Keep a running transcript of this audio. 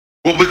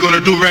What we're gonna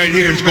do right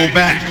here is go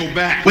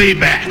back, way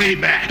back,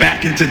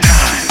 back into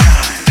time.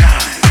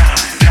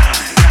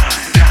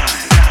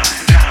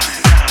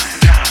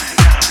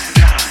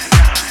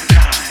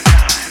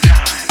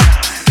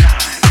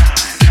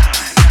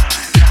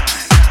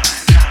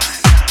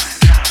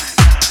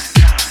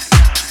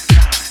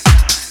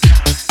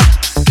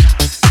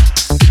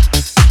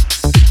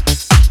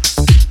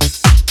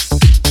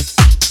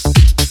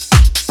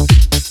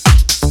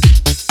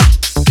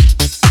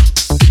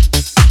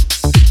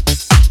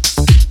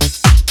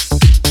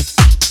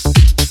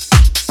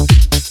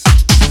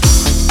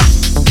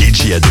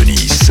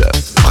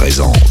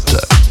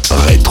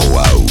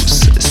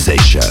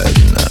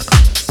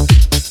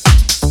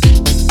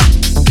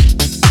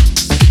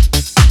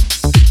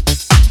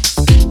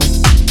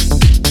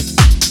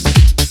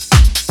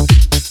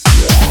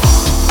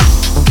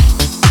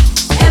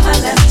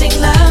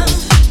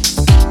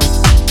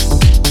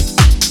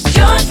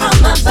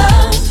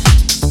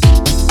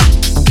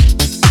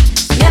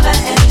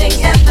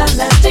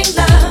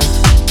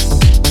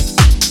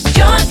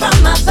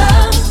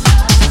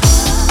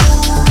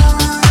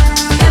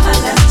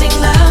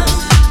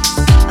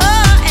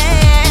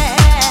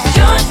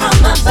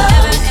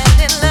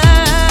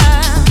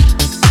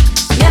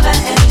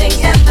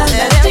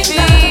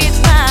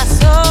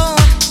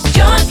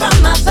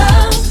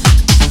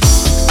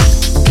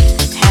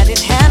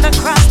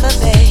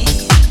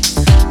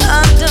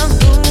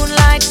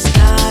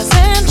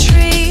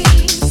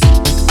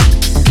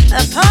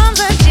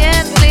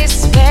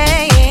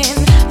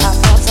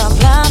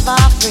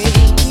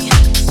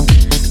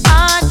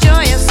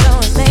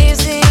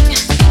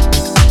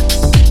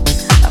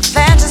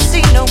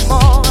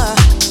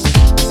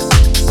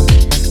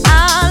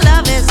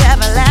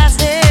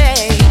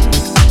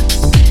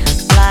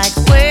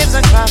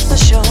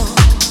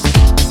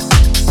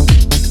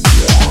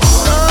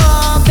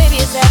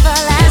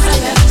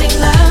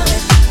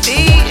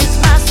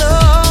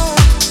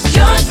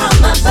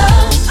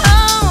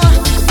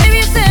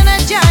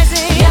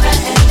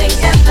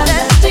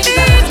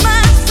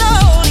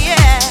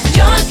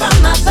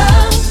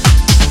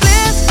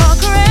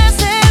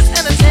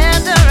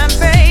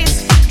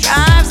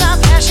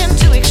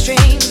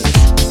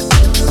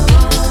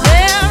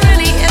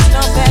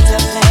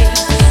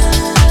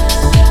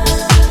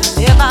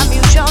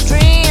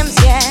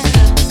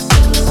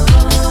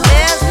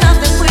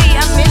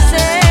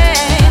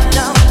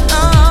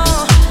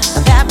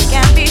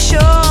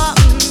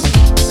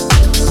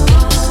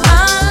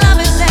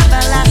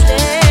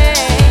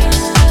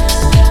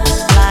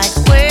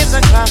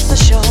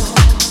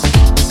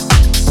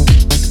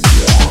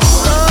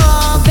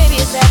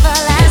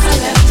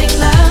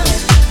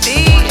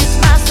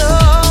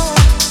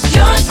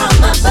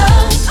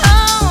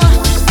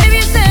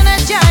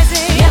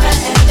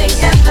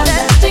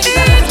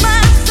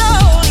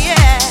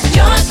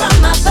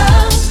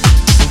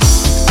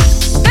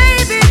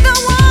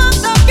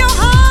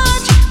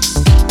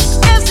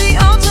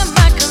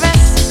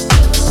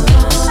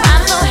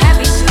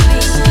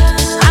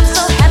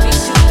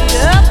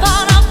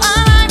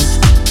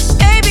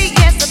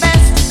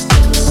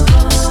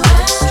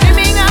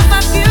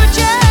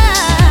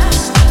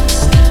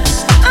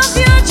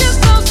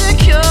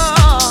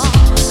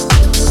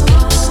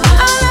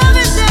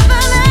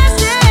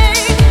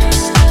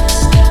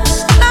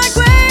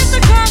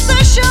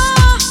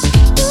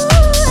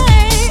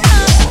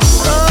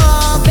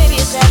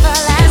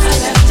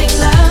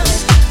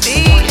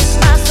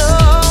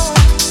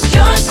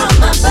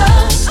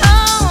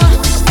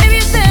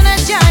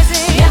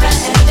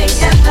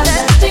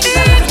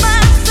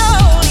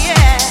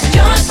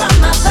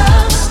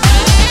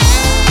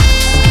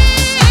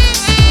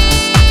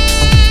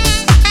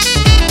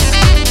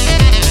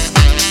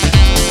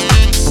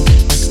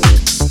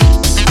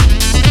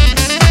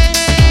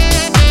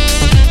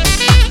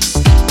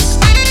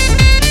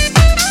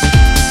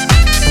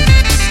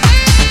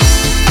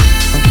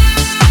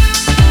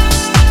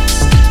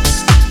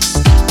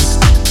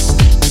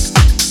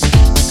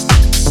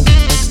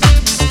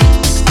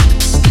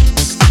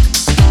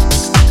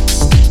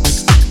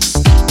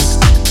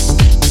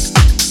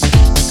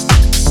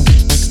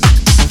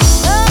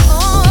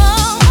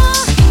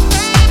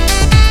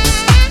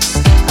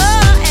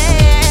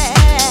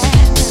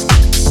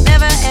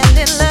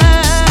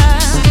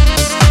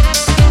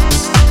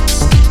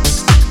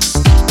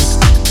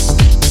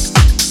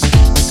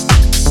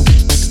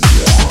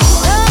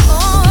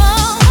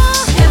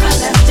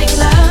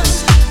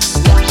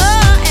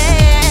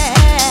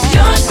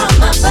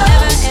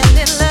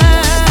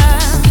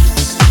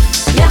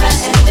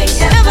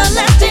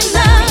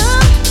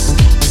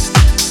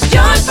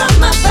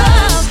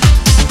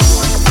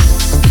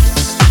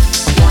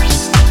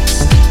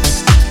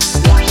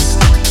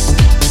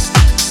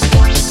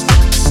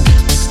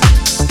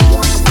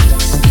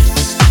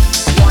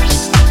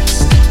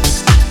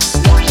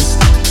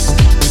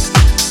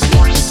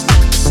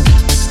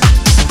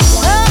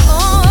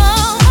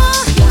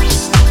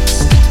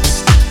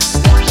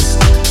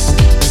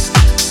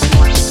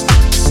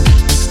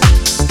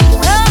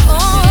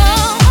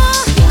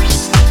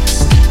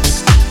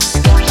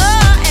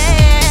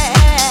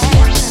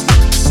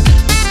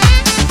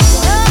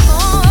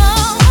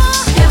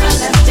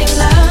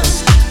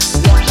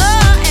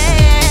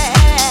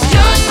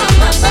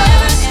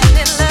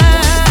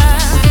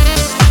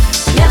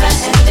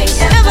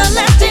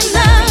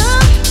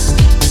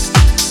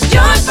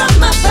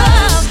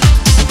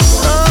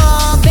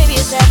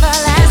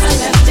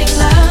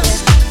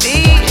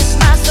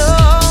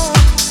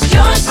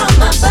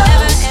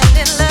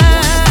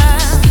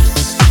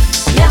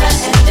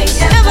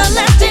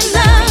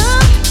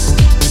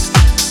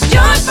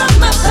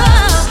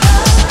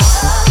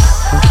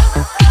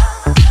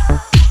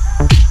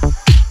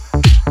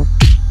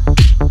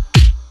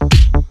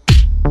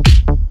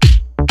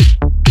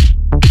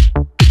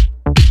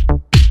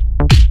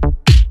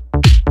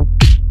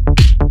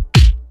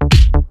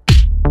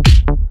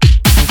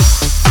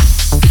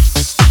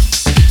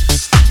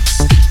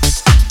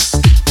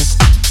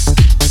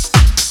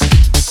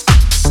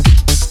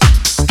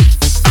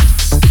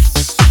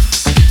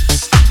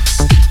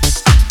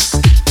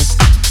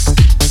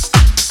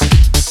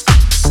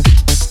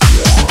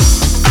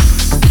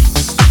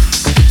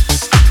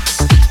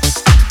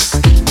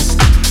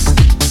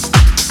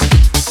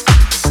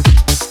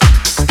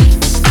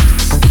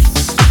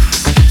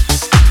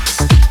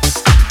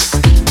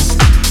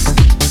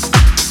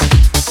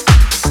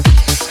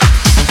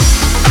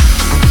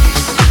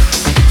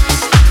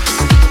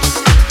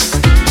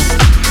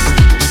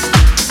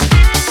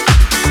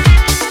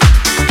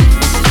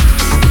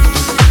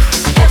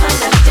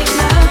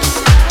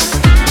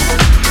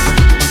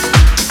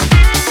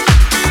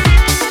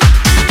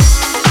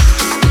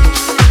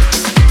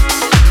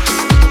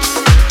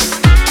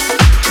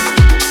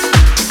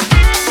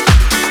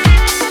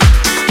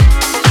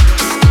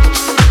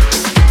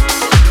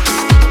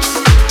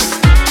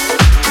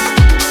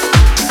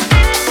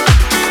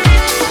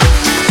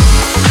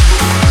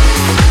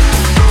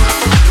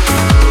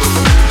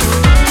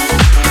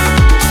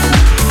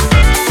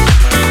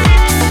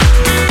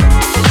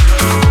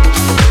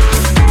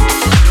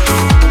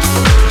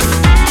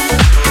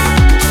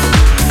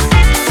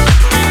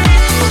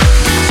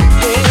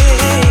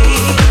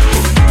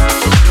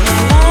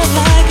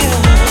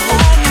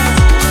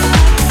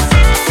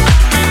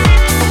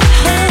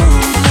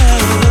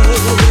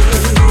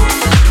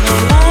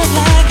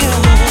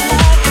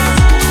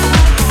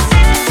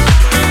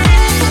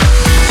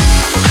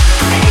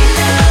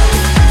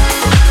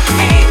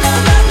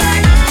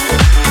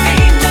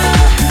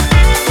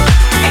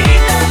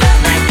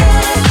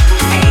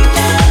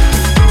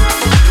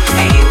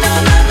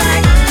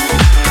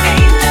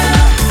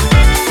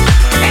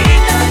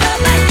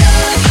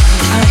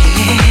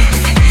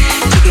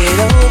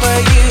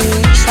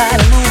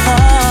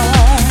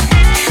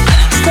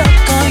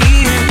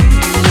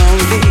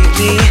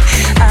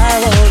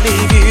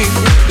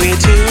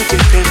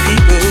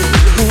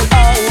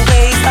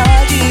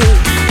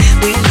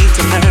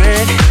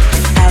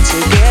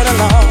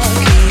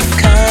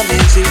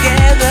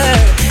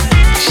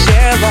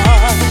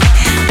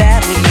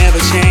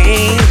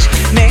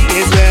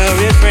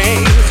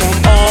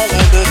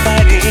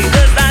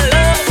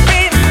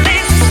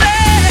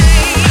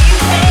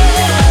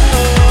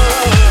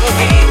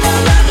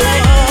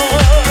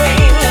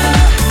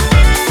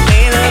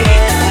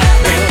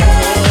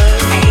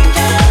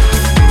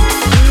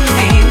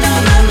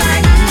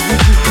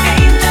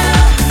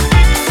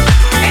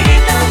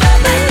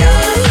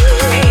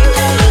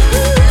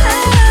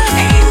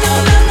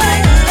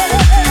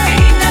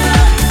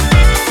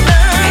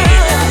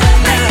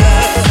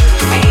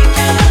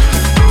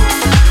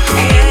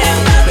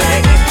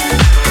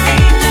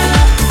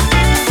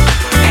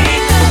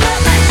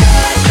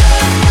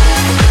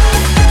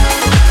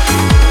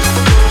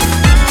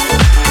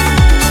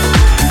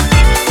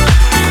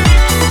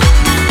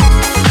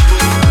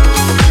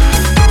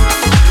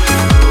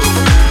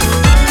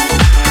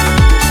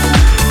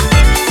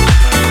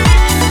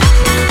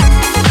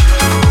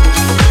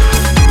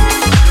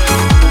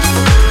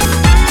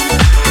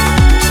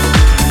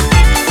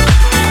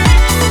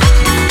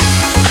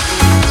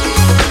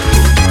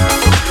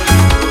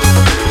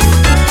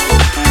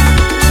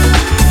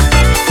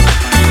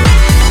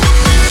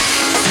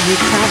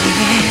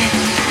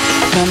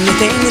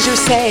 things you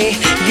say,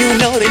 you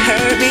know they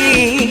hurt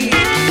me.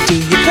 Do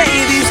you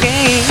play these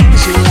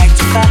games? You like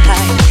to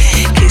fight,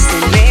 kiss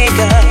and make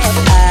up.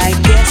 I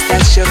guess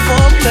that's your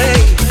foreplay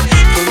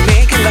for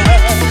making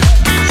love.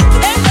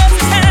 There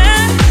comes a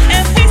time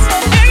and peace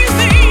for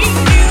everything.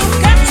 You've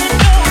got to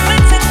know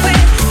when to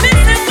quit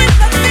messing with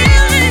my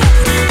feelings.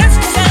 That's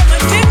 'cause I'm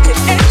addicted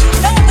and you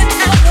know that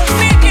I will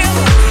be you.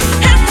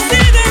 Have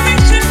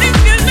consideration if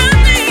you love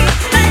me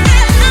like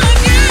I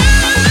love you.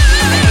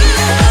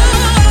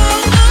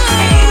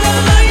 Ain't no,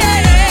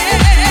 yeah.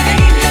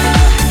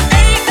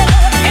 Ain't no,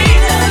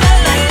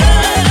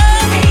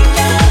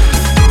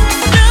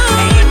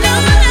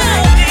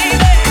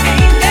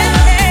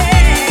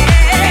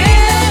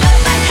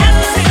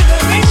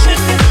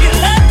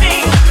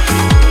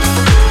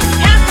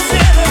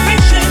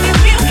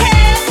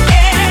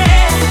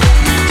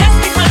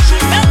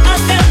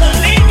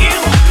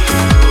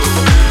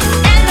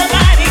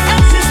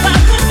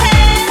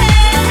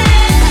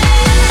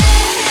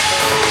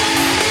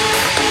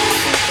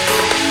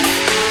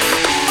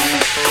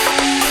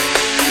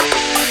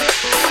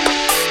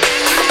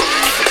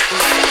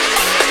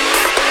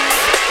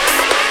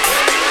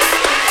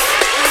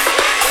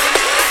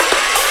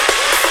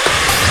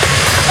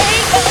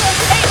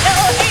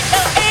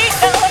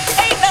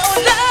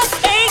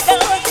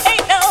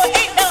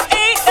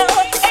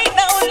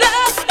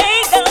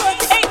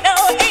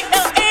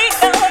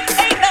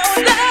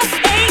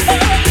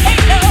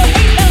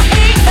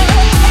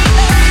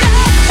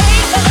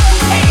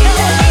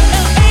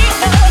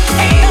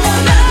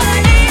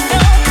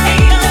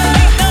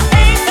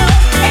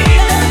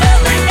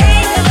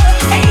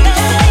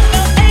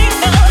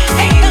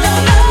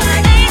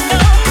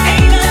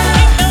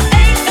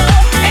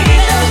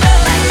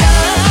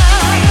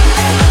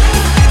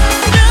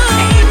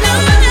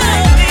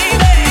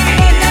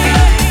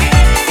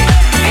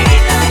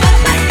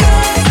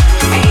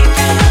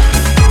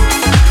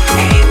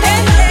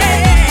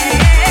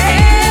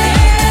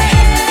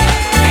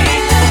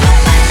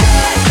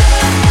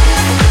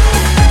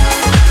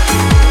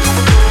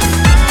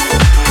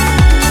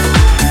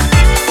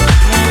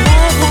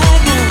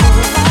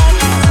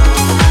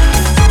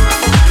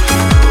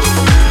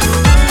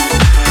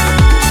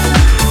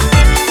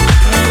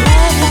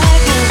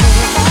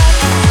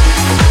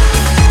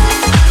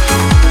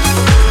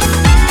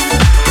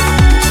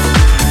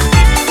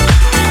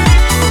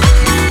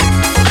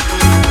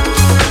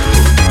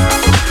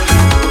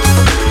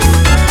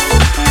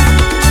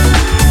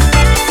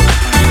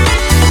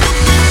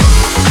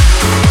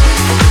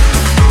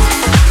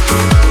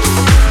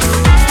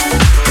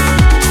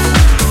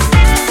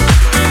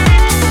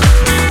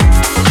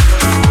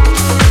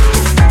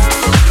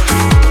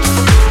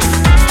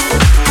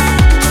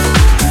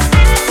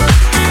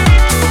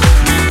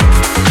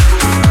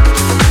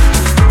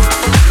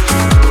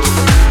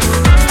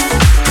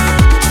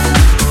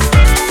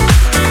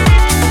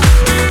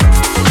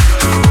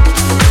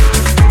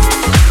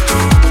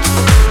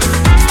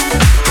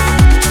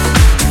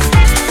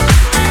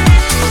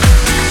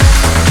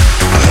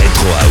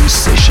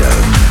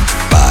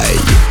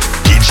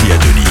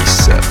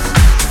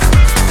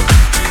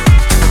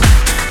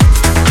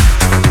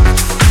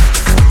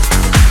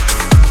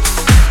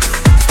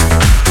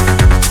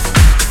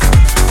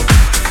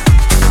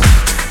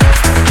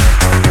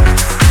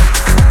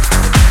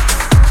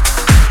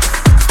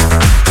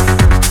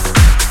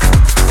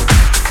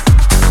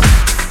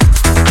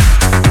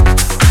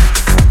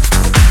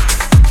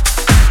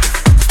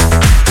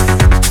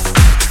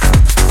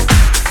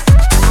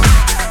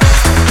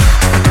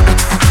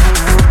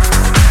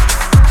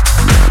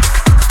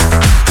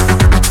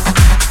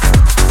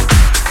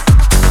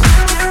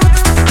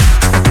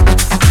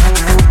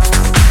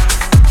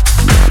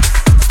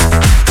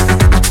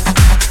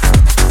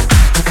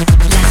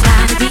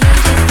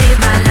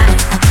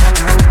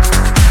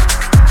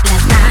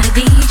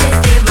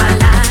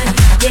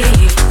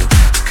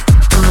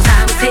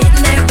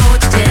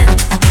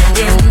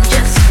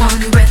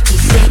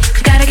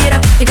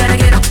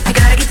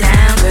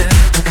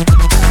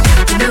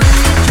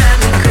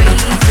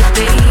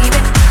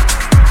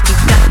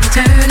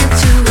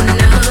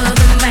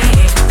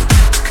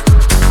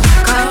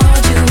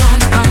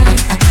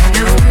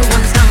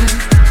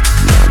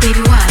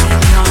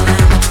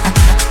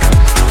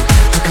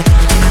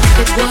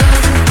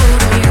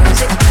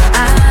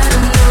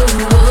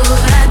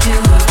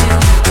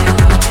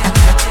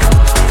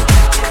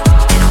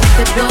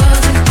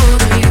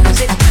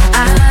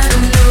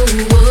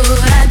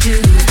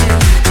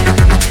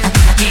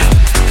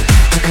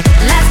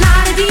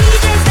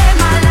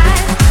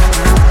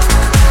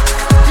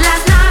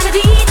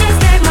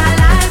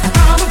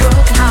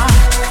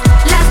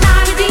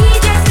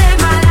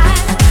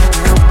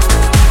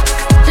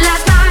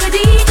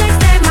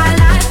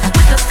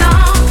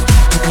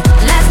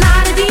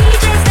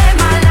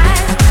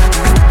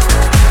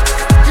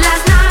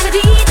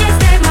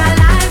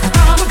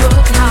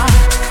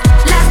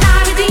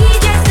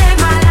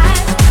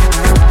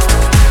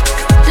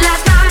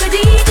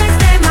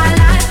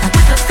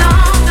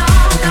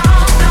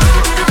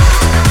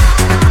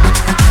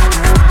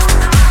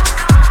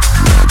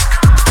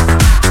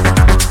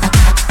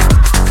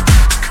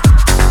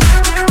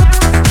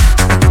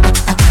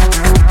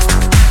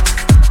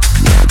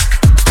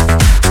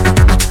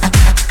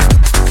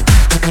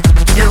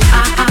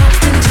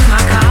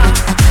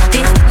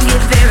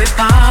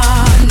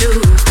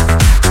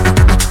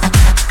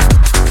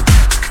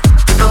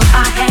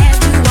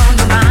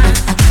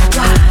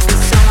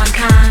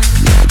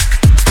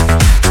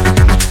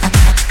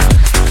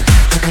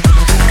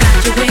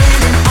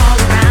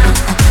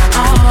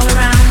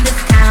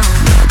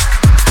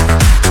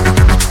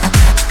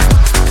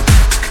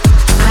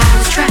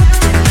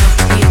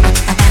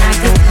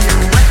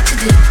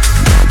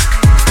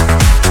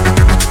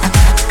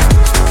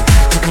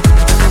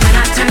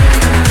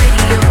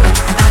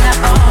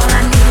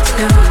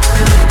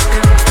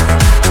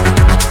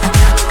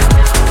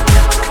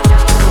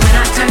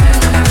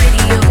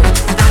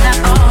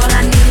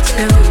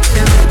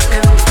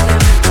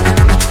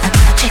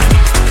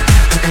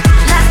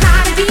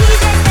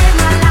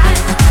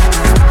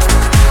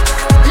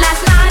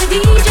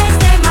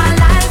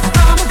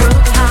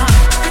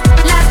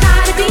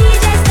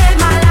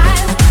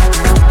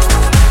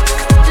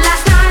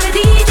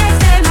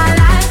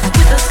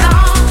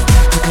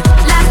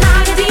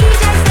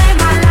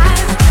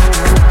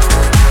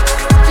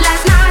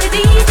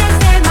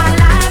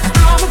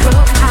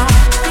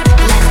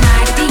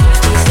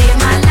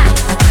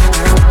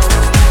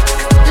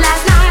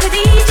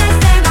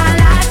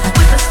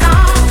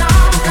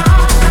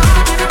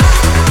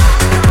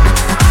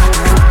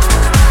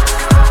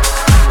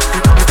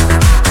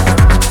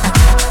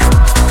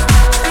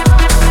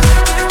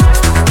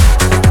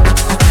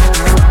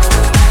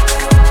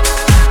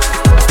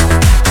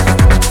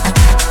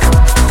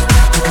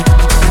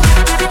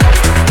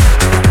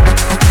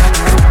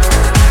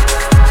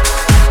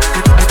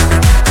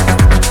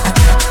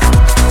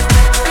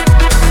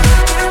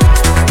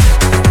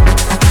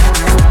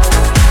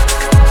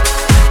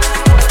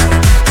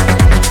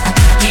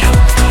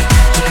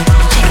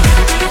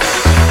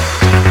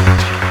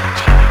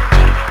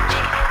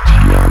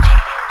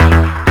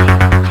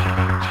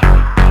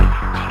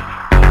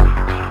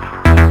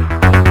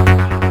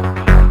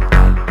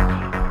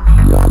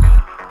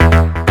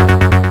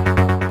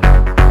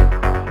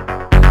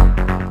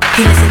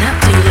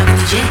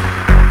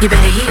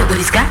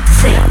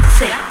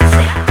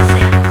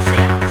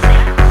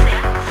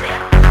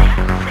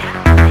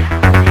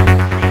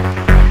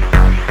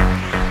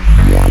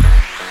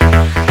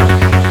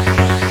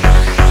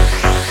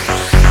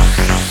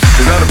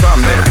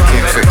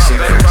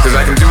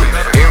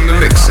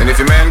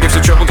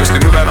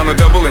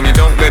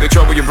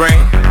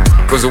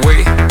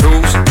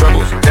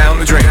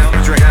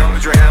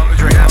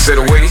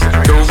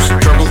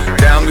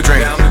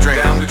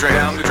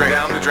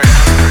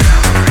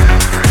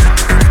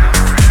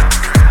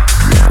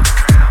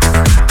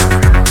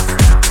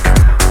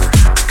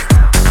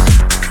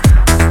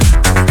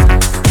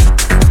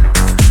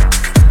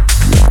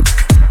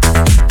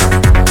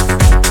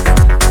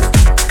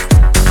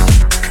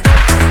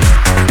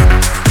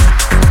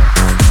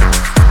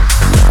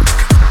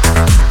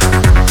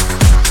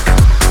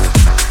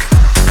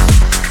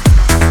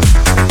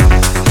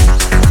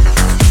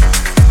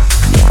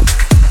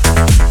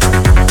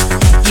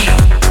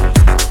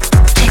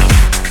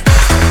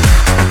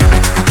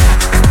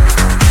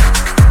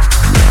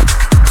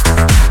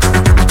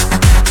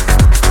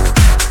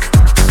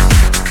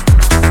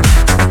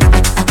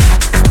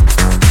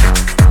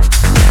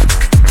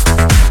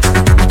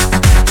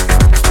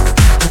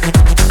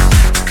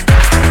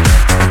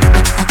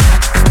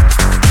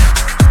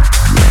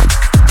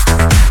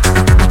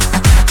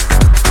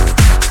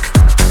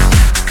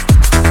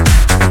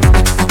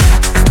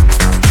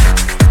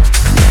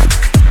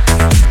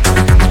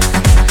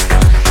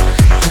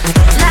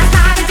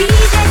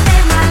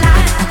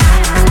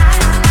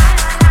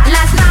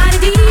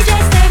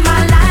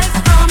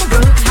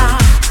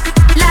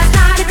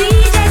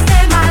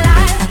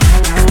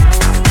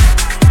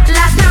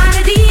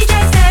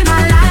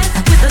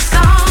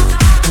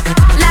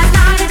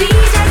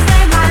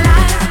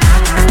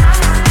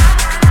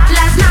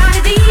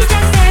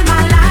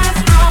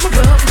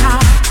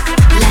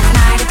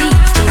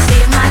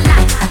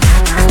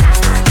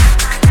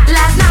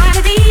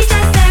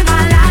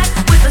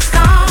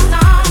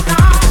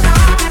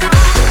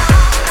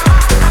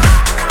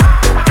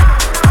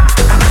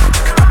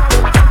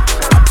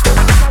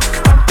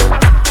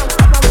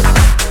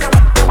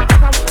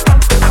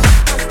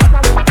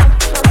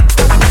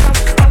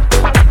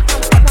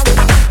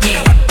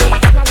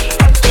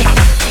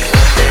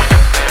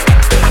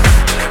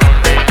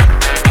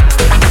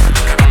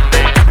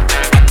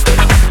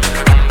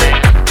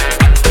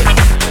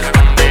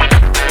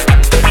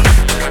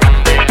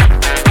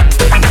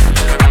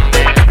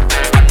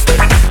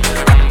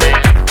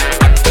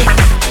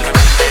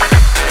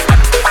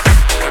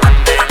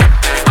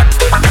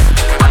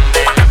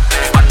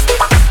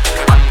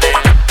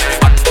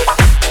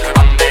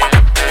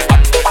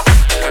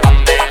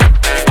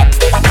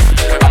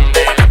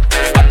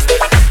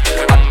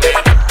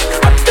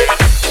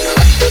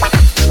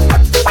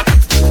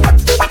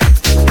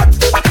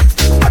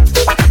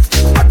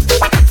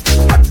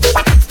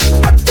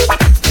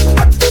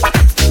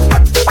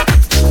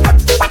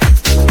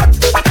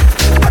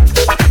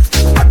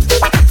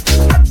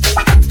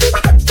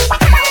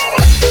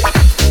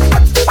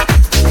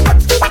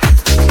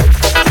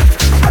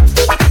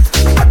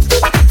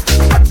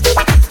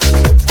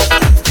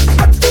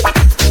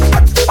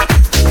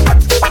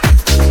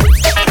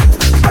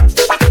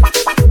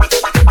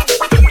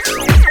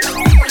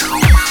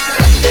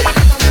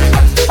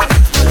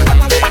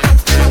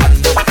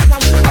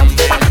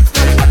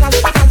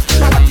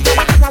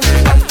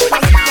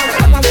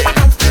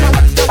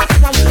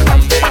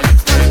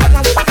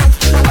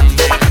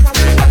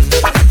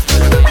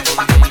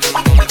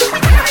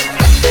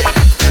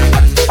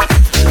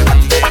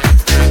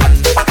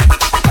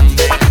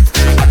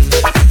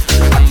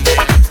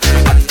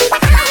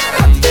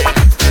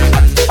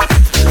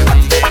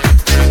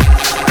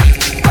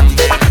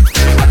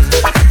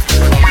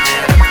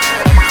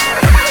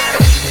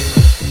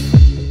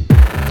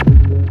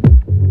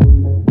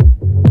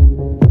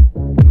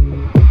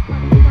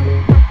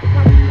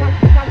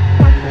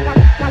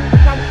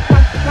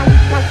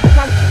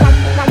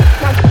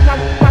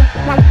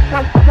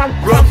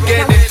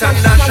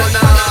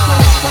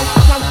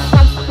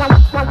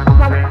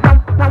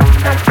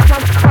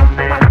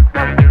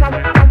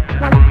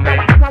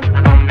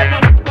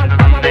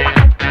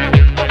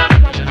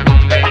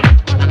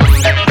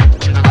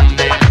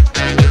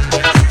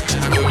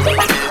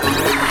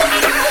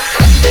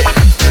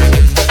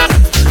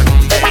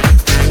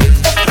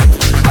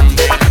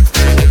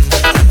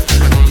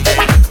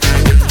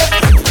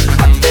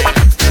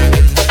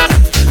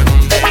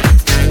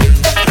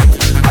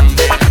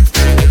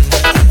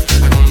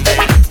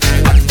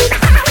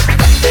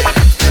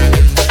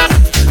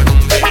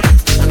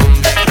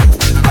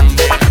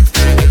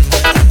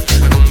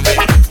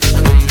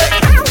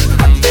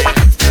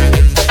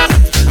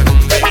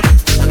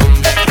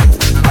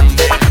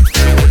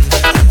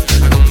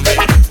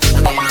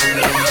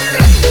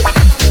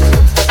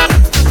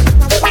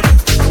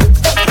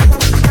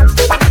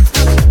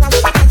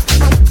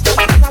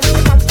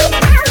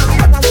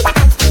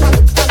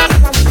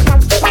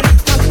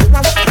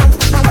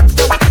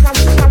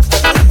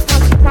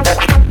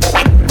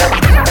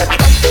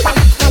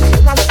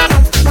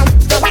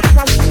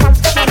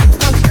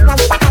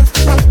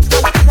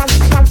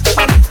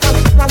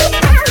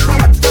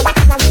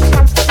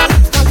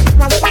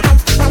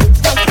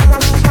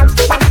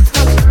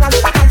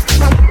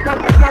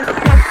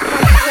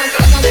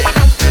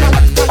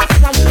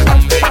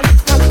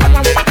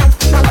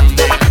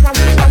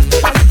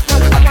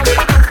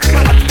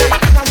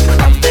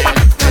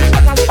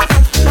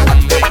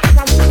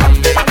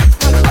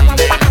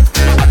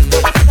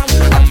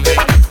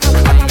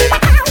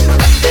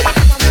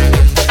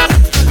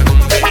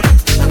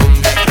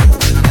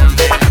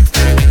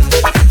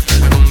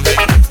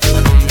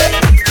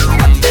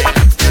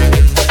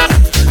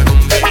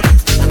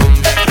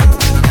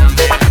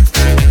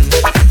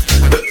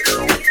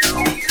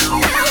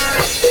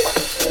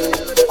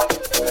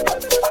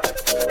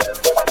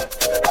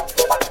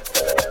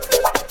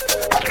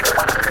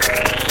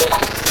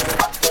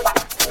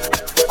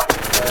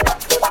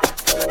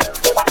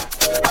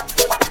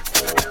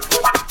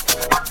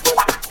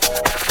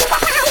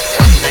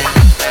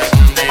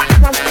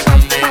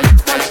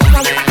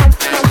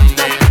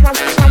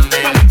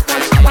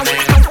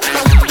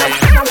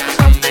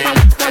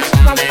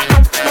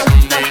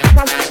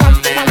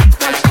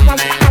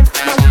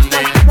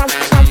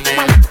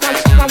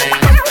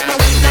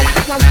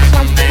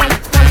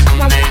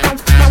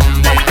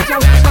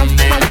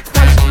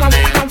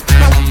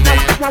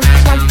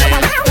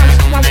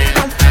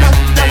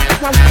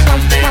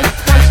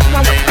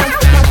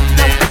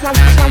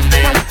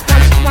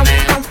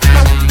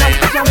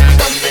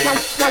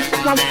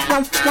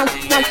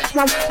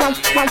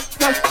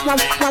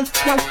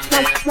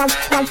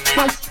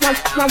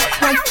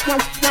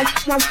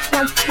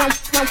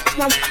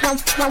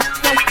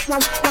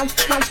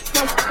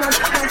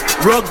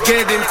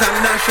 Rugged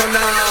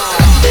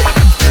International.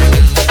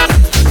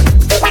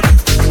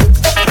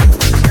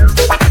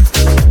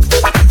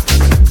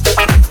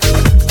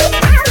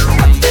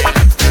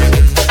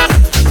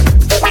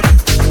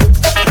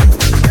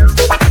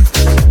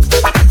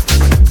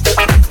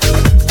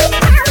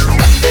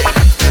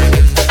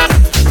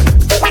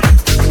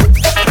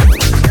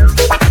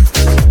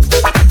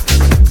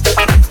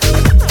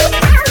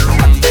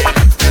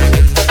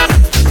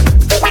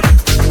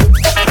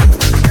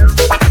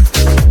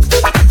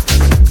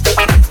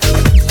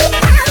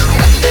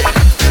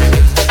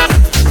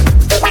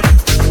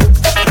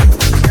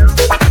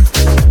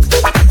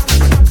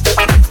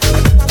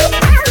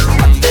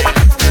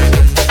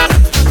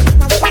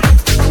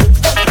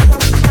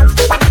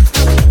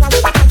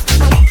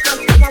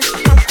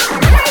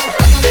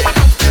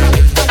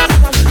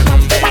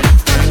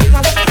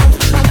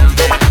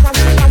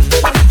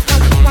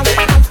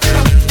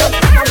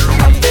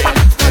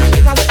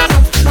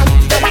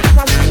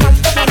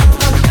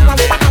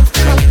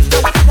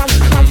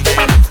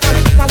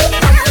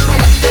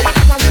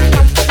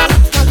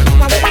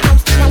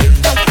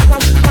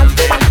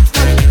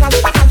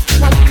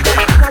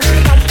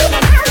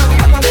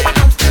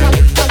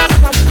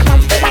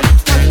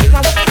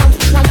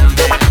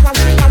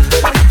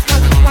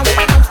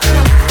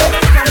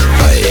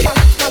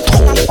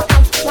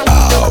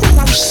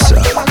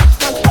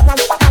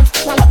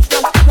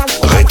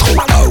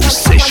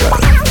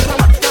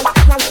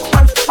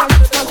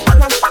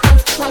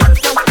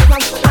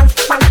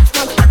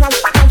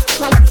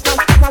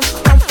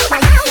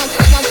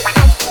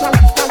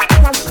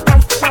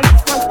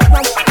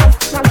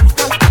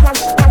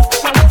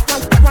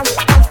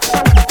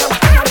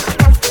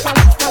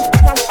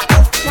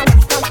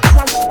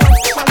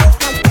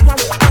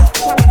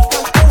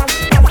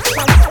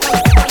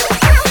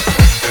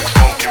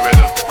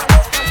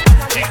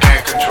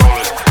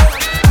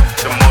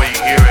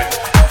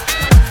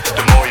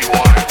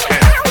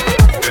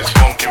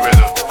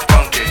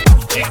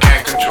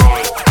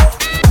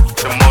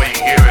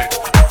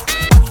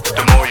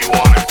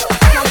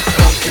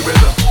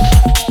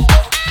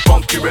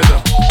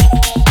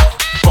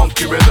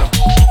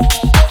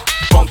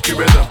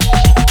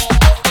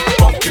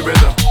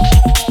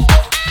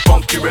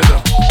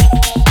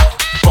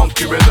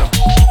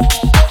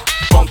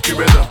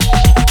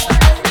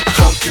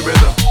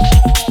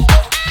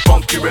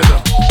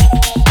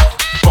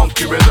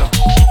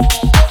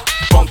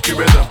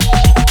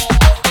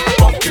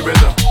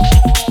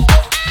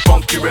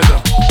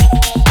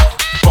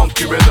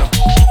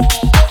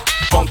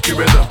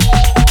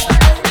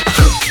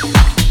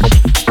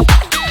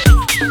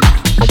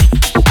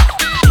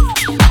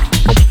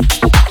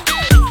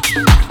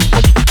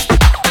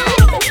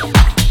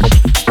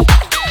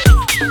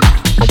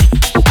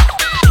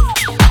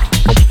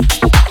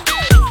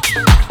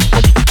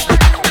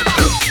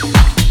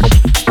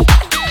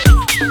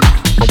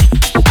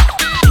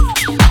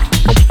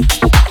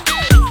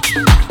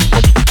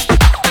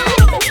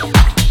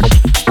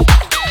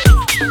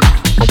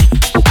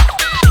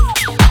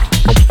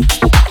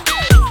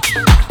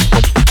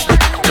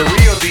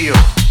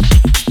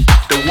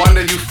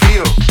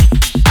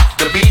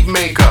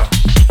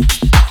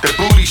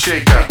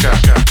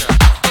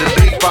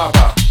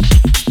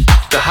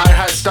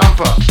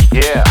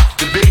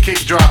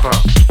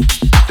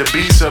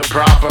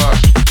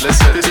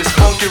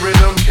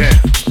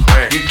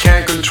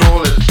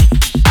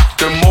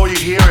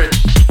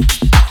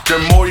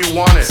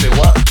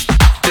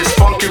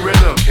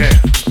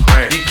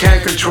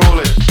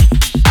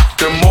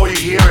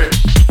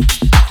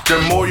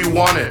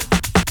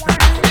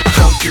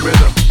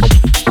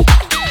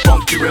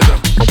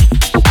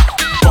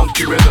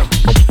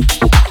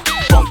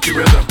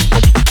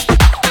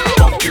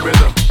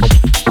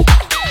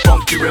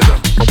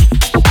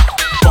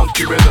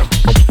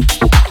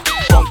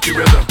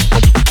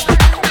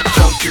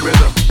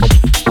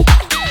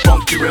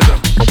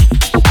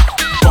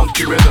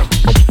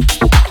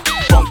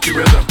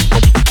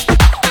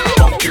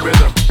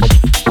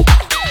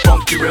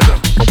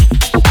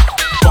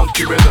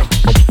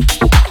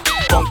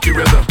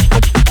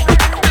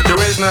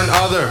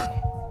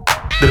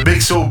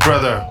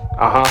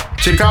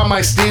 Check out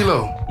my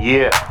stilo.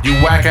 Yeah. You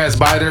whack ass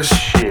biters.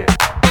 Shit.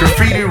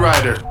 Graffiti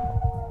writer.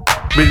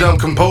 Rhythm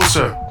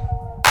composer.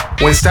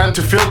 When it's time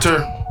to filter,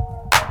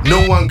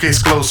 no one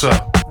gets closer.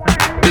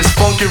 This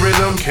funky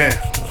rhythm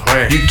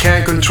you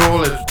can't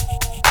control it.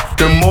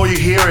 The more you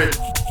hear it,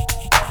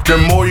 the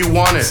more you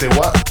want it. Say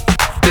what?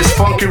 This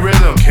funky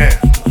rhythm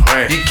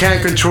you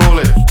can't control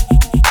it.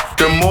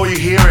 The more you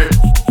hear it,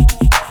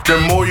 the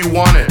more you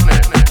want it.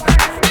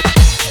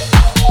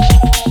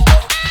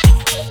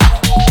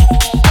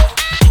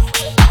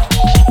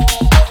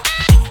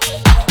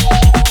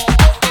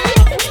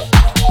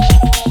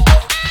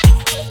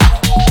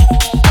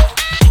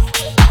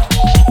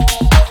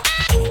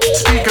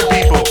 Speaker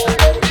people,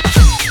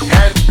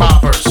 head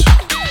boppers,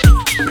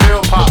 pill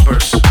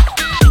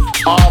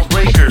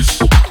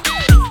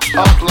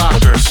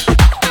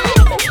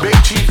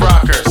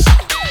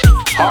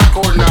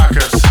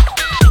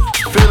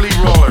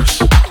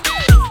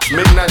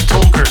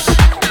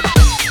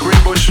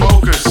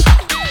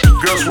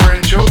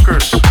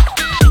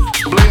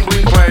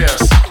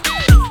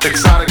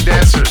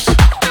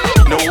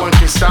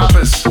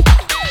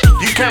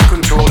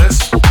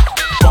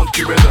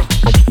funky rhythm,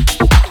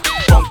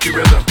 funky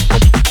rhythm.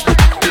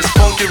 This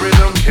funky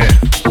rhythm,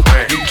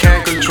 you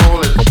can't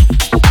control it.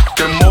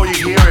 The more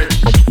you hear it,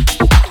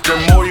 the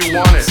more you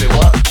want it. Say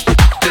what?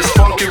 This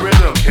funky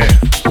rhythm,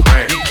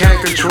 you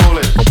can't control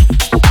it.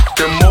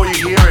 The more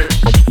you hear it,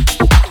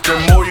 the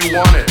more you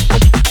want it.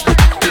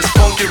 This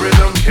funky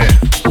rhythm,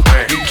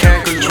 you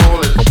can't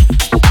control it.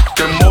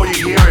 The more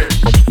you hear it,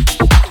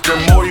 the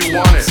more you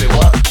want it. Say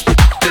what?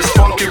 This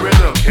funky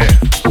rhythm,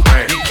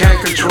 you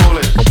can't control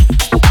it.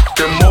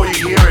 The more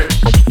you hear it,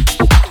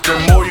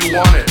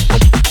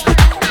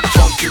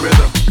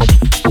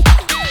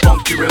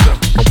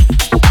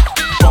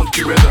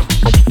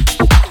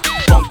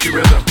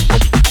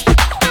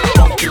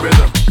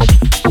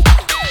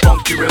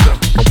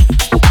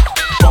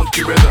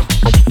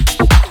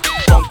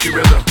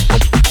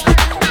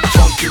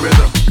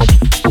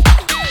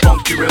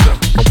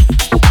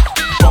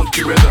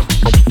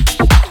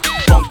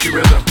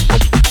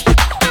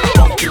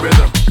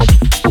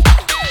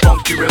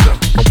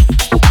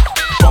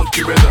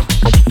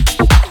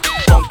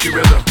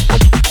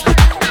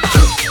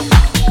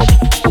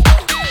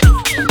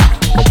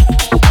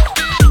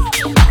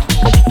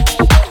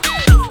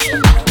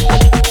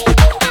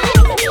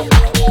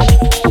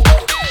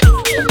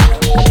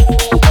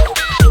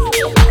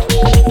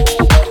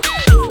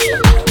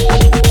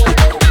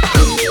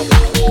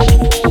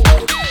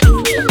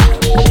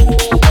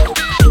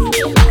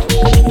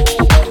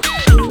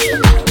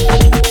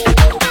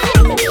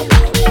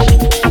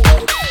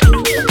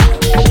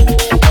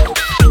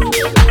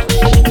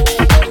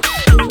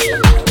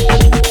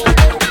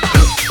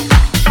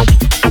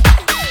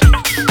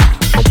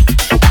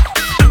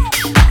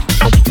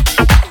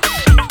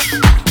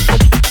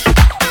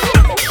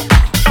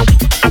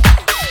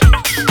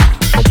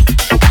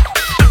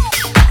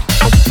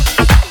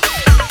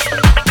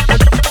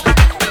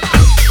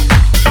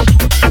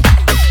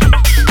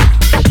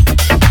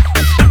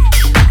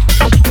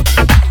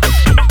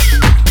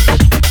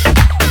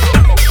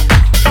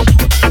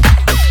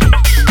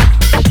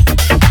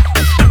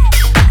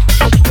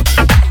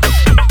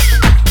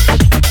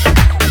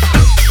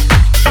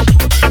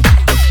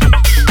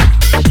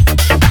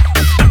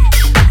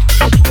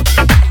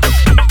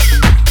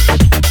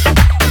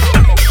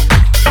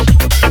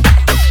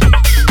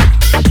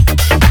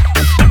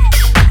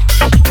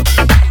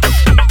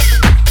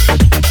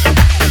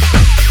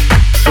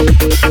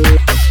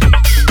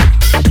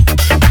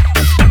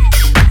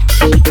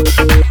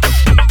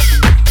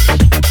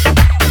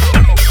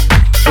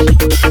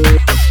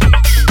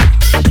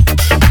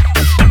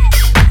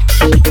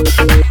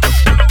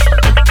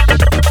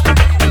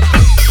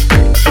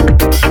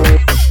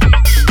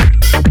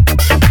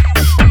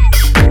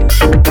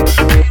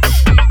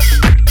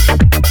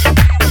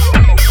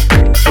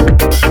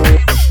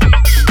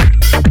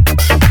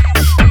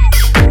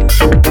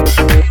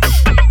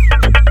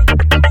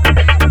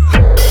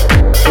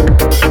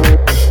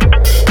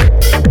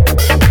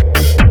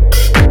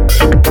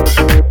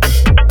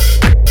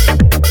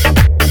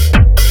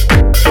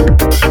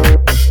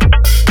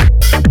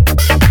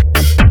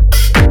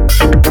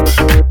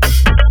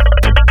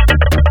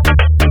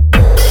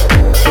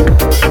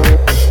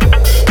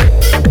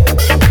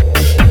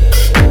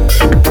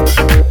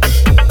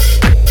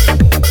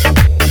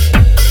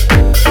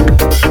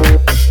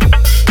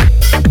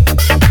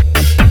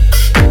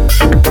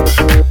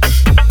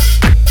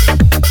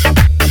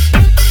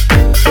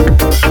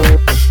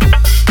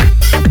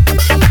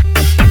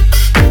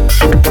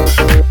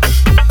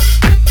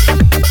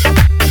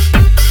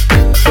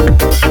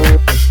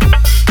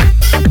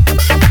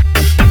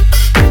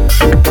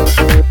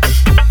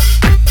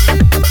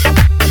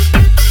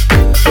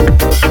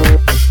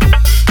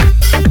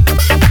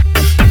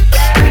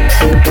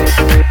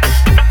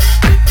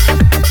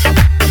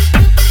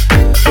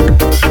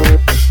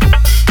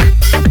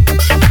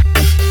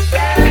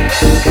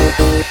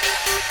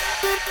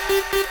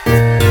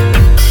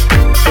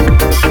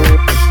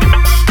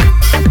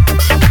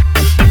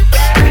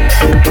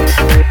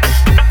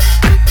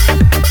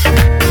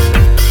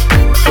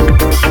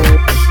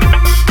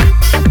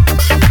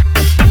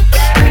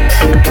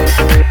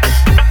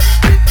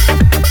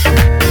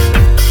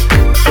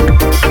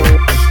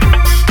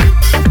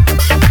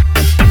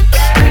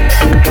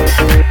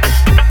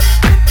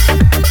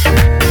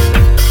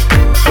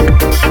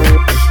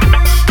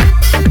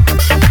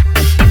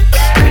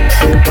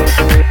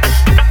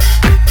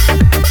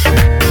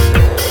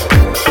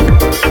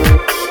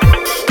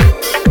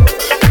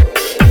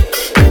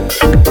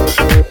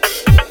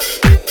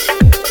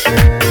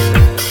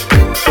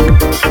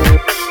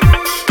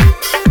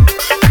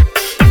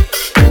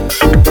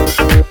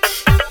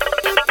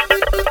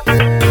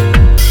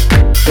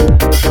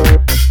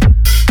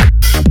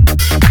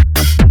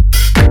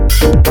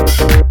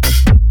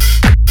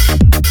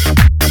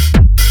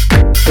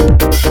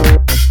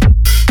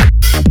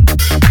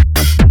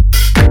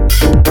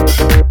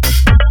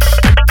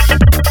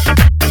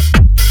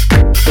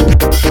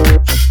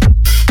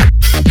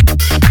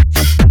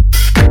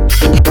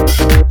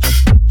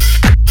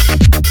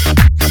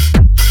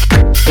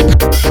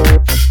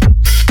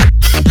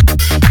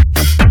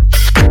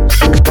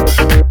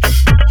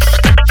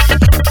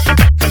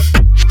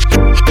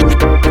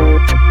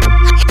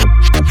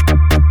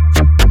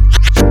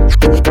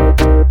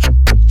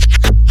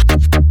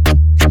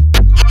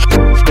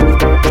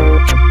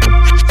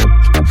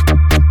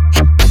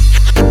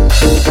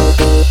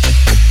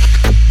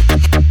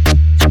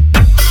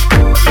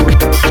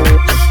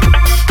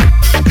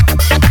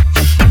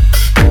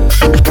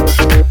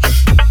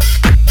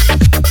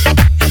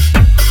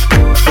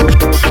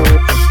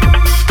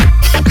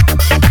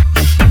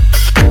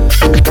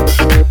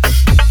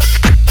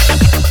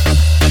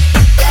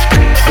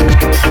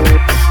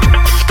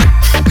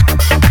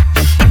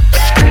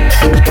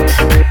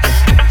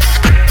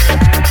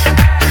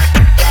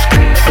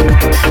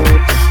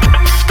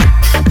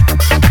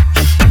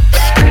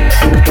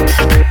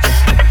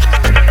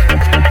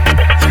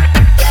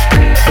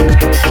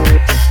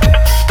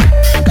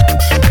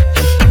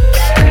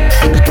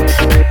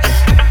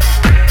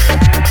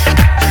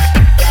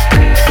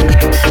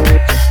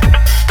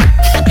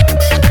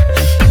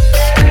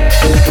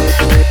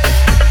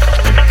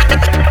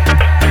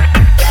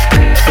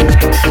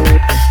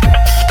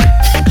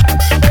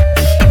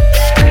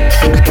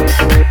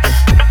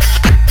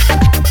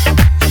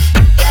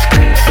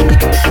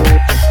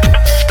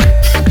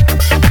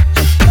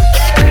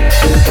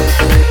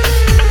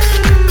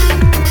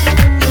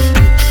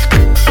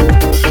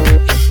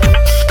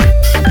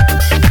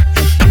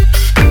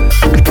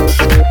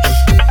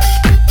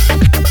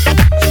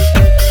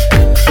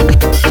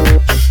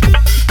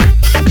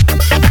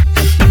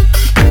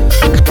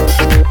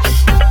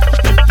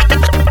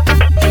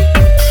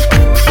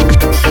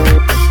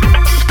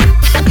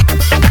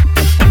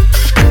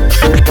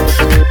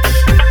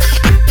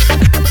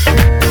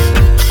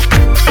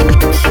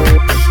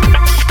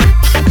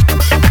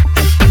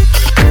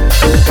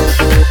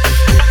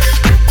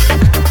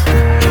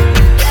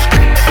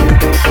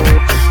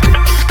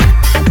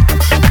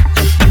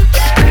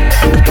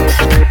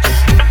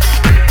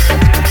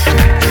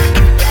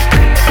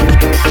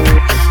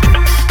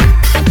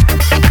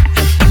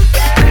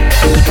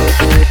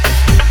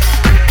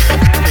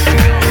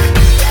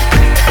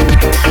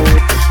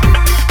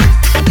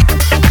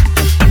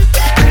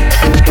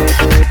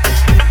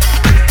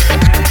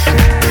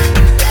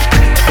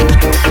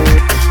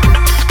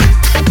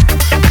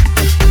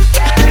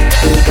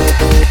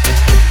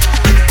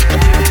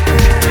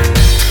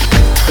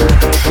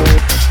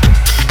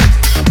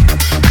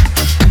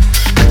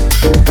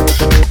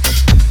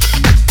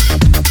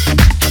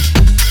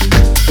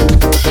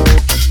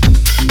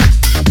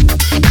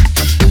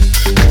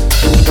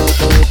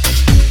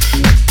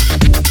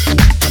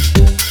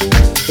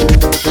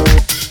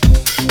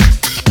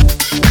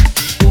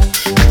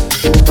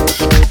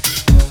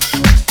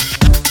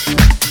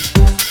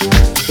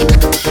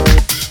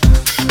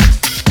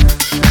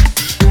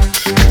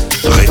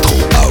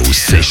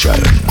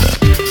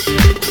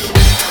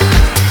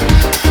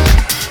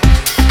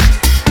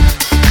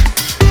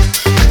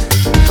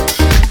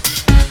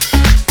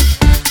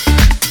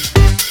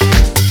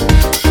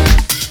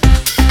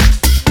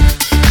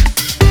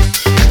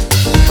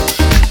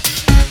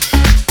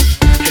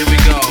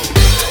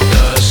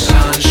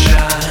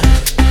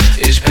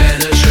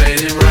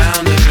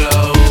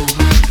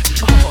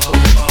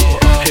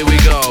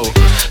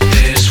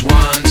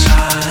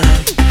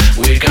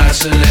 got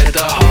to let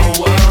the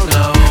whole world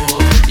know.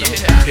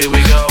 Yeah, here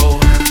we go.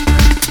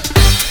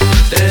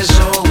 There's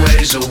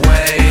always a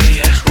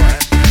way.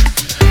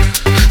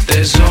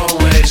 There's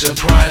always a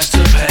price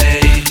to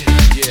pay.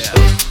 Yeah.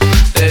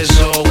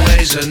 There's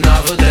always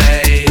another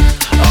day.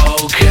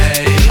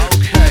 Okay.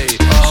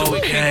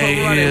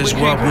 Here's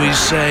what we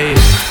say.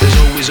 There's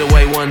always a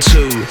way, 1,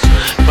 2.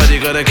 But you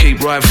gotta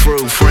keep right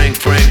through. Frank,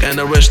 and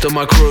the rest of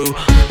my crew.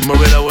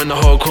 Murillo and the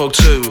whole cock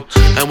too.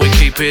 And we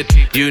keep it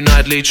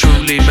unitedly,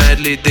 truly,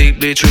 madly,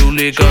 deeply,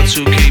 truly. Got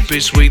to keep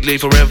it sweetly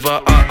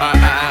forever.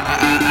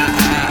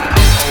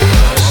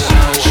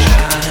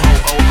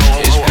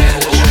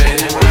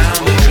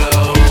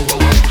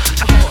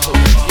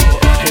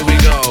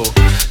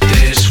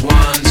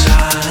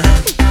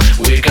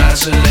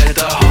 To let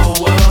the whole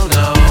world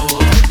know.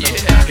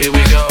 Yeah, here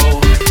we go.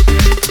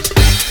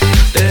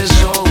 There's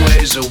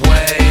always a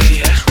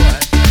way.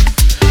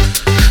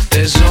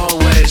 There's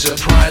always a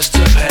price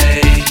to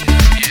pay.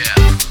 Yeah.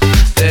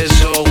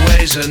 There's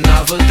always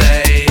another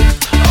day.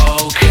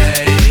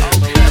 Okay.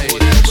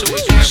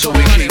 So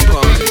we keep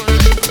on.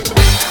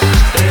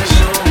 There's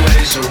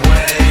always a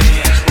way.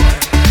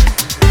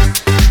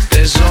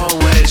 There's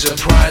always a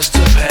price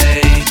to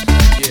pay.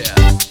 Yeah.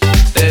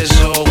 There's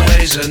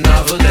always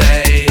another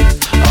day.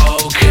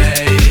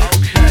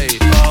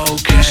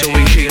 So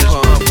we keep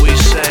up, we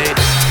say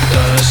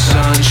the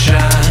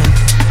sunshine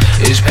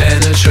is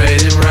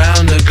penetrating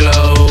round the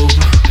globe.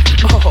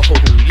 Oh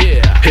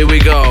yeah. Here we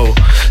go.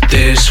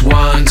 This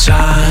one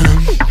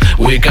time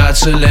we got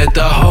to let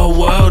the whole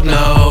world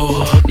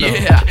know.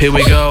 Yeah. Here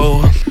we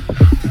go.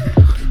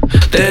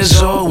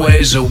 There's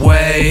always a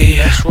way.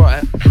 That's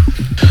right.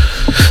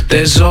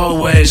 There's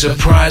always a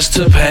price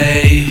to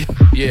pay.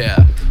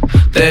 Yeah.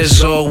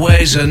 There's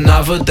always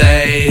another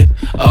day.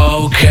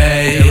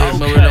 Okay.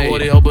 Marina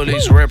Audio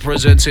Bullies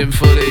representing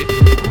fully.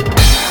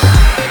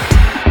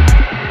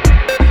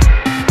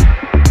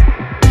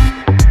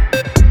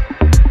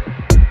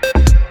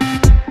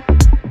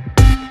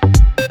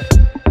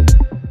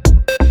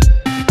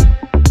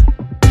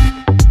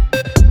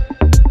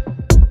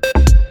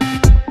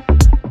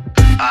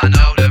 I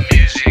know the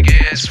music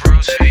is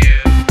through to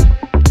you.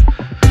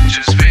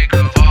 Just think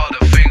of all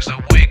the things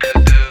that we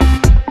could do.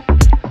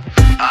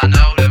 I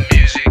know the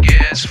music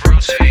gets through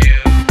to you.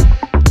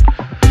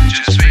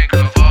 Just think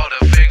of all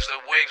the things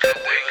that we could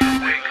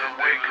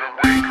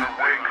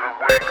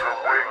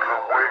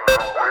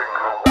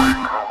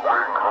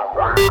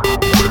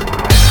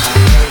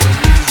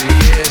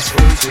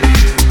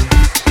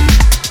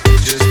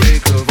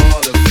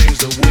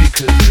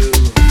do.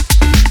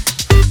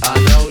 I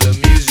know the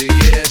music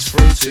gets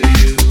through to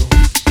you.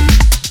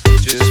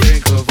 Just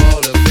think of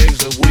all the things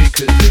that we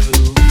could do.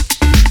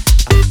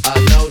 I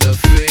know the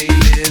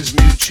feeling's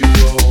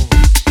mutual.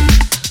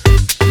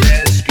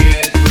 Let's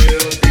get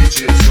real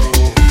digital.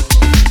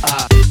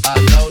 I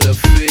know the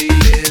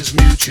feeling's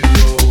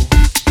mutual.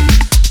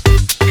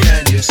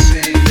 Can you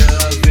see the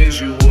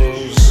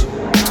visuals?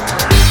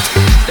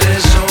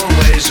 There's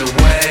always a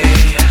way.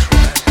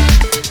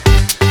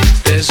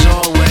 There's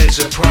always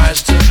a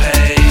price to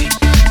pay.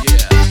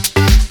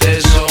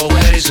 There's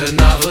always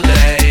another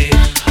day.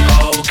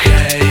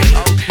 Okay.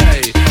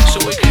 So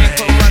we keep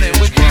on running,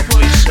 we keep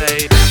on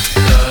say.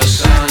 The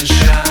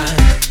sunshine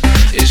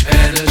is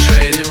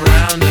penetrating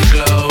round the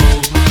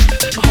globe.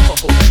 Oh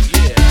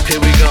yeah. Here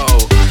we go.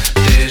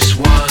 This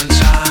one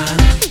time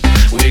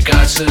we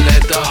got to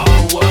let the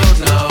whole world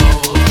know.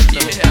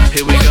 Yeah.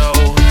 Here we go.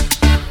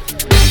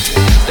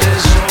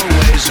 There's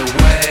always a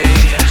way.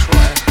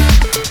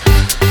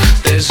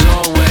 There's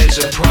always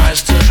a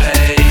price to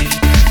pay.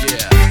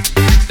 Yeah.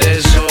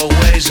 There's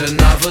always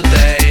another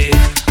day.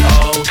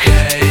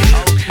 Okay.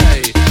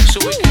 So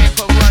we keep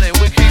on running,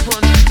 we keep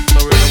on.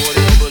 Marina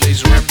Audio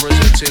Bullies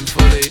representing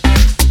fully.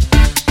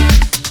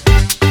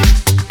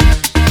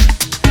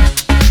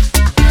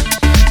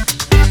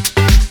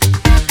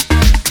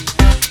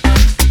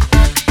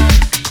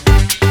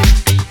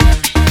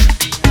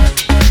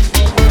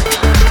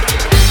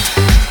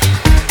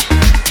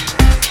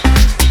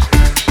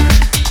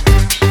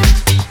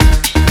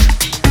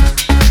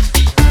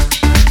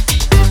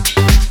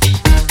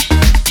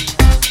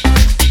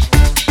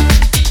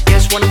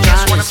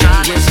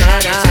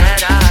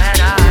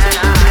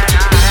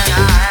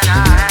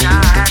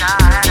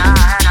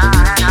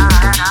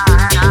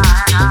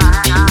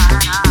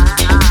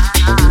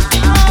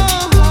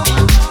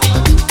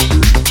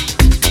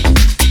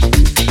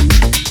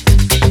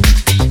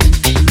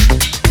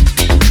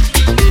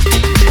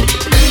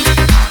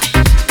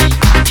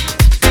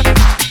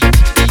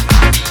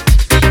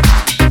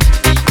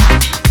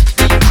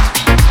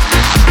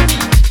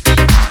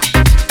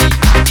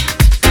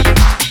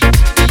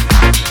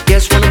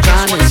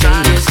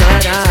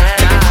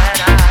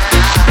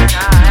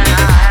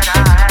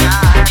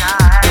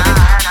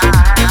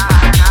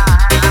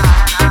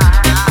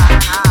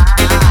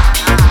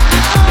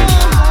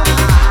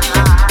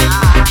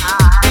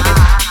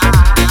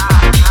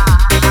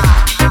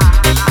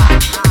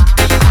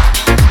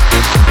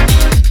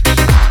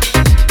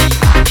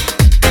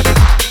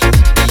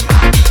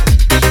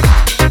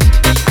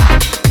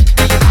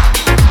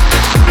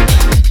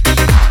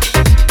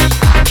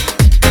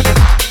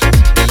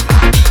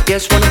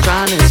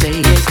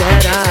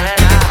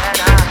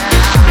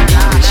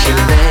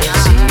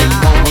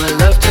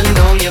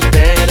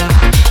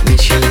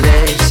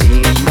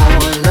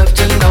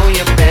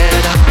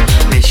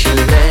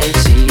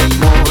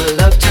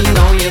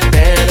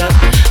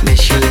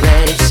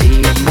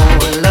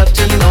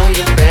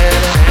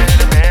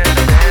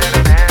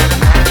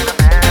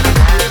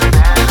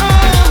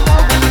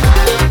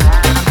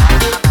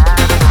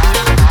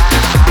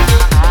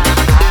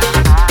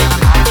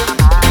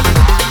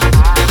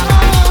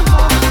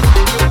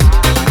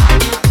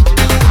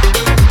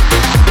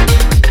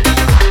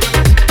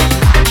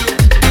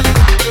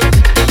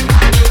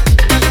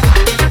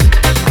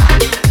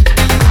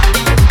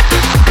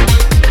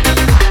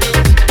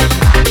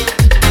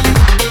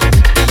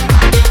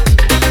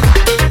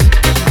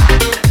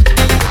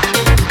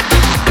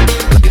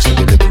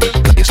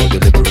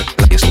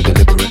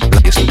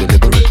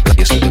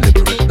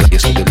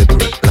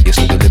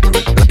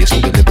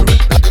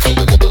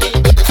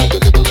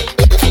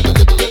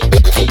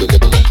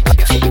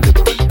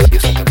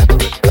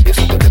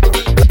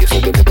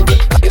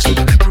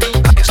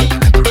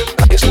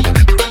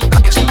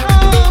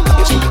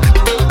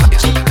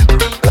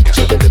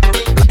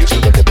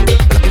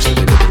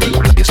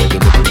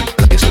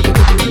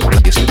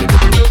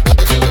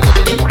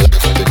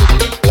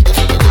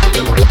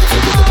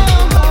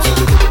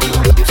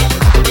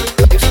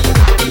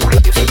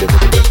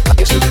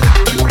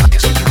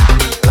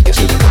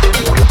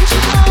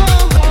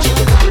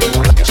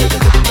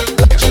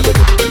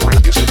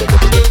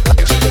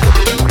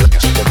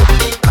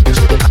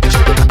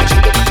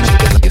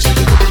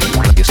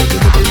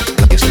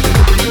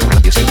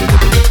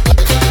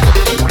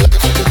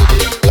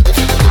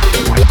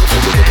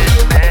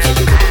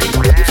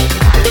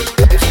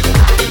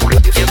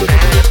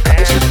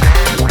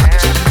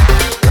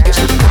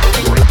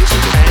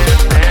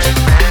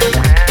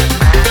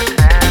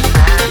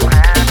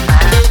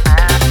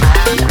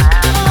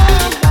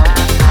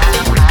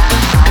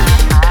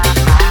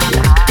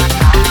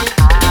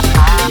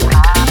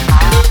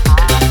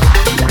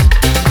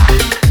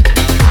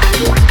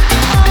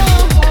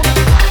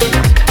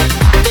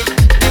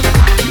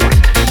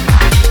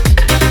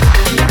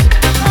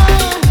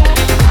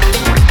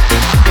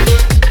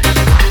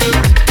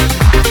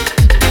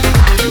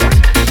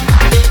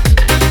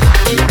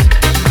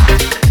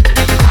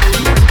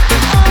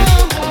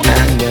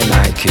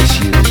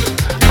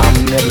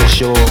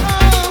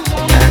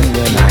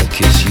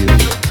 you,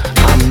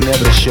 I'm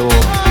never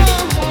sure.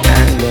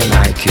 And when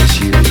I kiss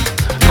you,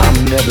 I'm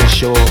never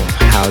sure.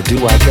 How do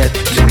I get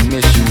to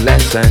miss you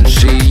less and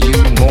see you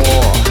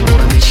more?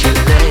 Miss you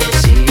less,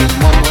 see you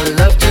more.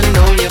 Love to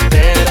know you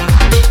better.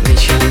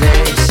 Miss you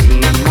less, see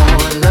you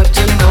more. Love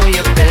to know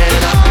you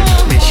better.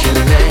 Miss you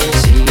less,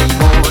 see you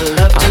more.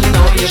 Love to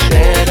know you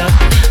better.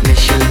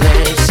 Miss you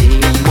less, see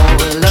you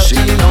more. Love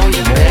to know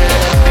you better.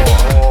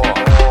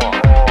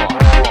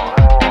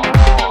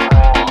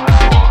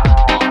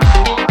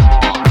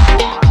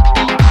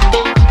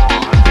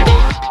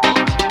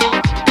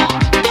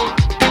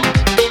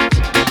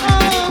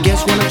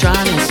 Guess what I'm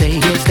trying to say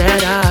is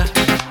that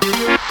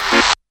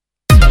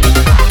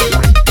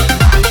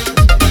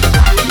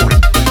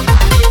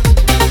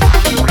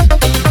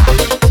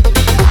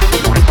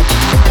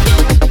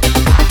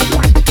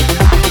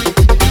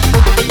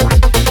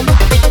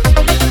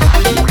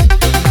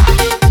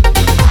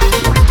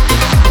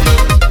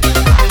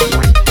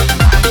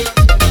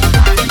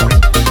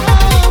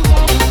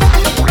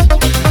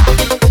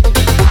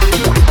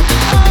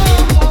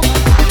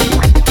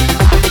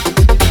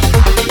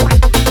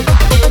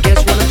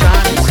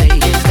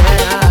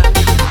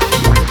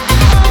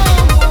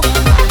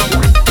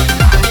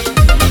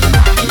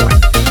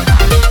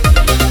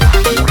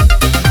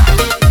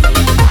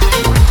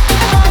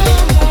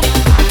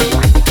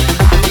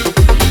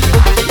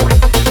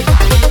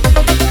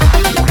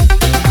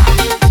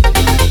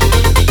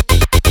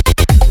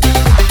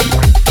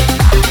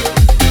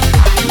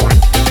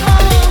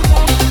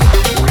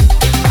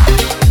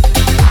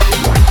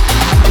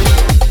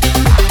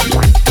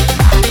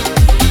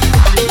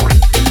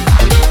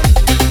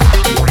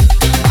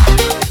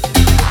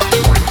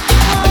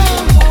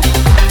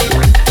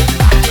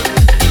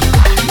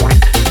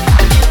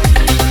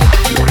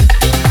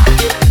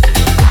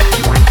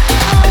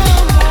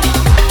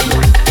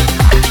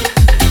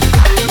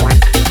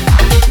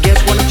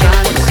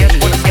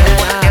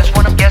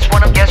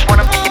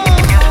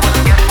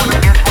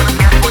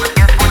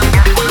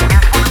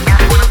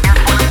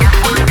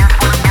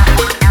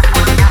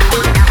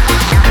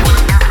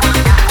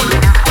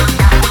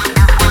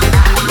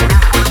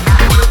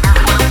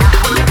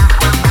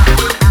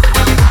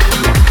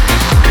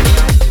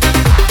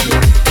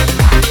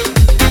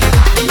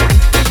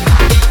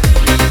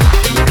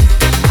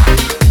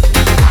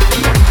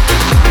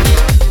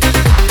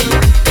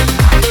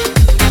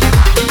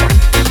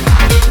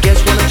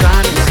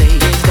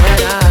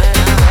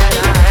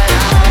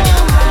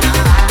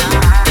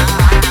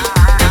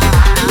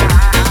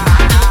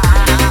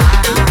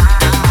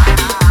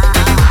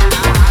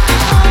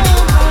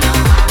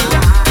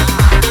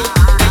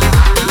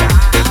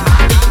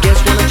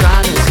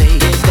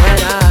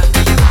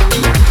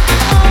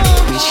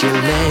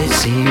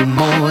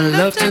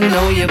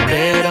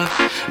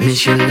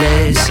miss you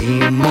less,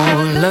 see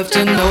more, love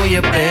to know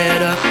you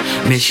better.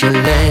 Miss you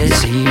less,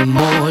 see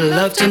more,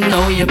 love to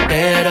know you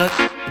better.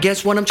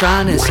 Guess what I'm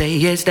trying to say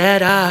is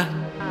that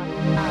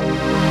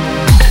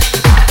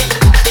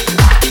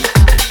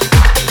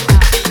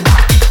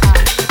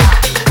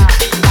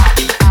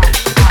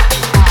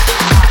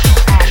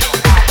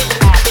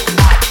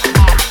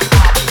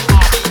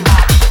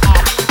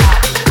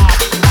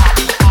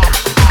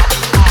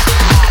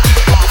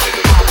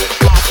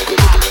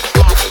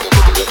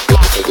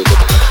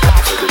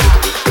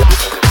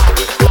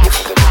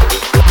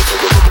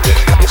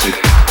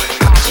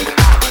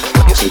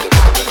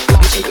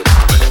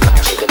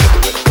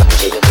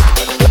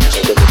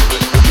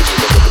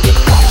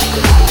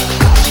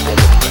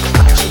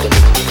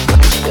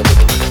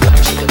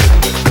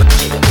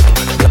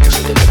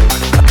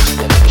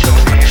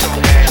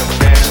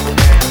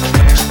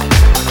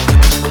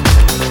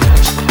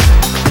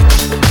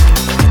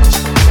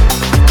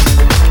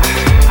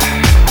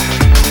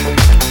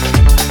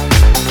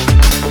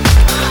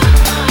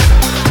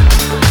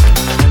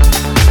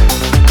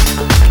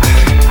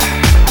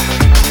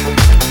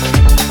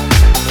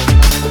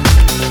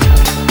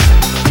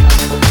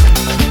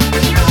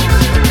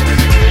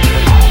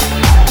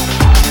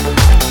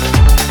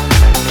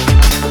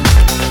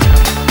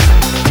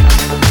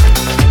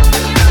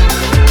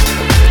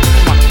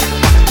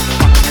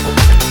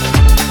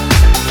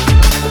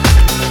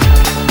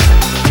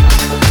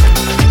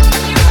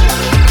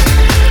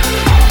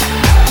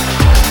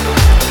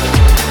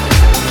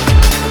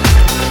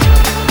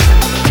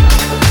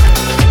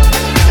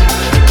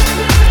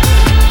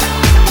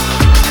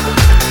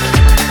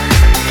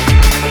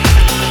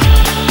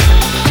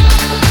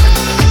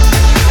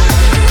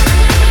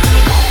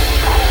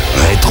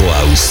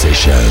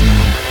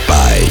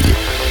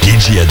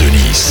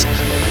Adonis.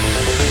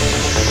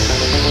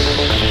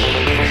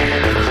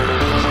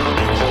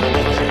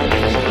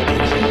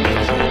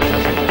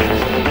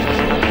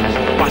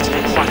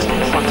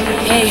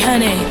 Hey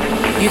honey,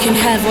 you can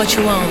have what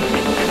you want.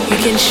 You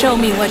can show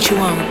me what you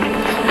want.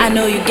 I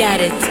know you got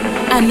it.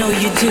 I know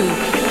you do.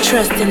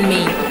 Trust in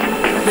me.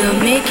 We'll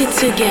make it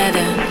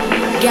together.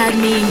 Guide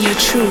me in your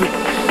truth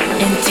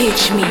and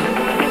teach me.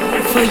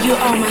 For you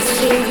are my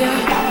savior.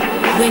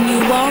 When you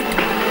walk,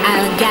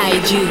 I'll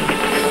guide you.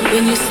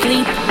 When you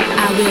sleep,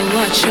 I will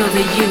watch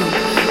over you.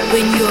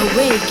 When you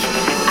awake,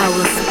 I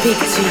will speak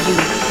to you.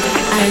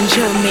 I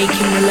enjoy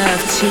making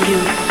love to you.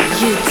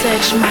 You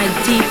touch my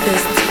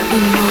deepest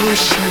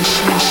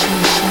emotions.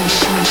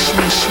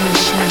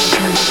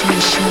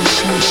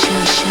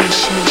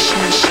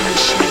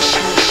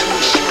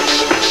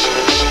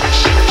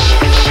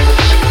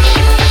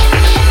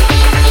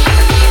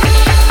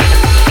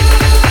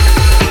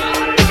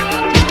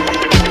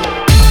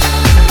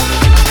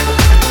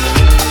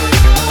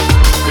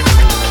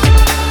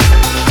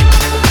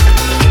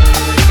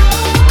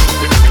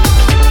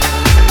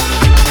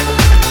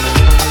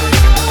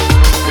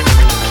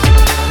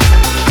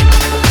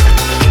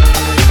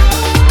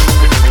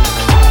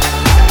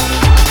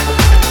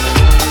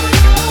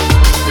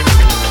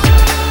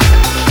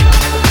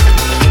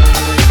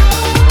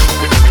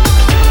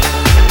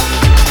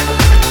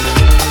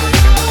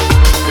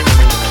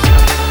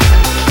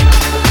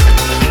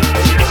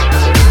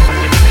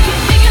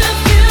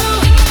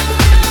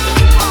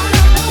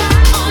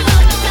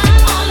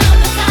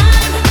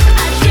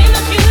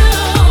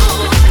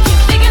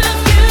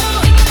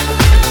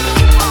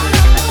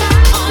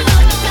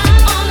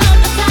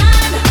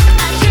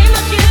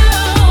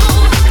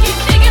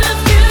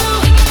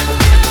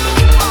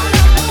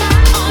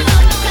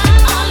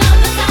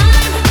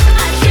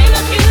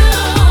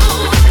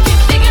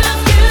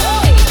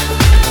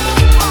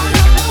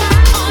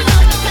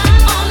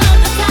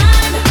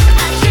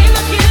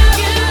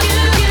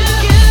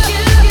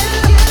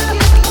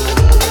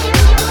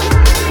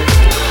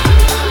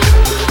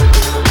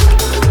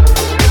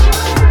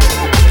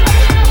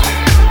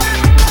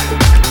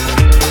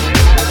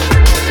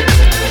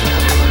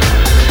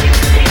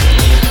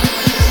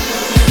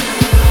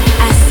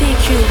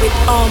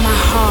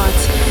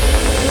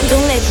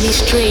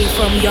 Stray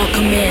from your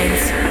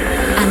commands.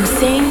 I'm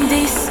saying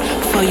this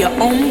for your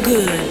own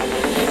good,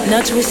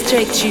 not to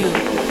restrict you,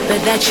 but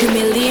that you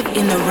may live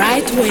in the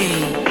right way.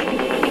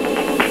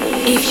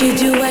 If you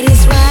do what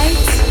is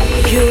right,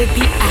 you'll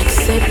be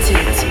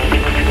accepted.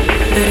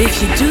 But if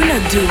you do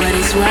not do what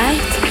is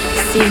right,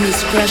 sin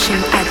is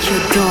crushing at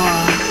your door.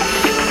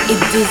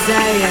 It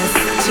desires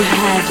to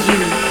have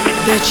you,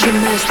 but you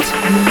must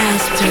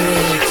master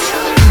it.